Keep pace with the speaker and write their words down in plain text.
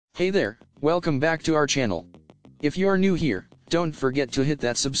Hey there, welcome back to our channel. If you're new here, don't forget to hit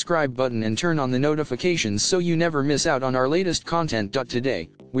that subscribe button and turn on the notifications so you never miss out on our latest content. Today,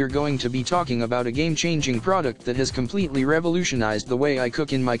 we're going to be talking about a game-changing product that has completely revolutionized the way I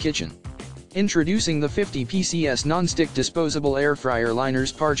cook in my kitchen. Introducing the 50 PCS non-stick disposable air fryer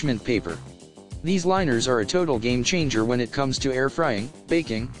liners Parchment paper. These liners are a total game changer when it comes to air frying,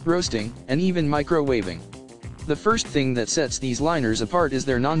 baking, roasting, and even microwaving. The first thing that sets these liners apart is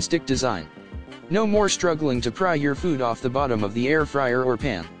their non-stick design. No more struggling to pry your food off the bottom of the air fryer or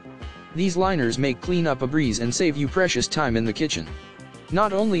pan. These liners make cleanup a breeze and save you precious time in the kitchen.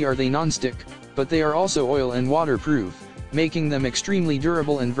 Not only are they non-stick, but they are also oil and waterproof, making them extremely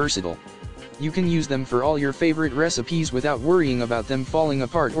durable and versatile. You can use them for all your favorite recipes without worrying about them falling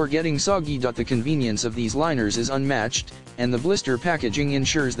apart or getting soggy. The convenience of these liners is unmatched, and the blister packaging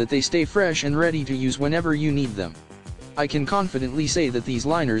ensures that they stay fresh and ready to use whenever you need them. I can confidently say that these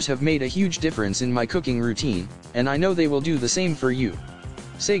liners have made a huge difference in my cooking routine, and I know they will do the same for you.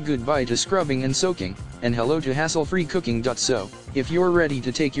 Say goodbye to scrubbing and soaking, and hello to hassle-free cooking. So, if you're ready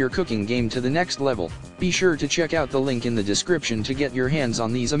to take your cooking game to the next level, be sure to check out the link in the description to get your hands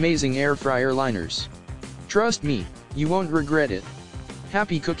on these amazing air fryer liners. Trust me, you won't regret it.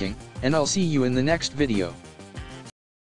 Happy cooking, and I'll see you in the next video.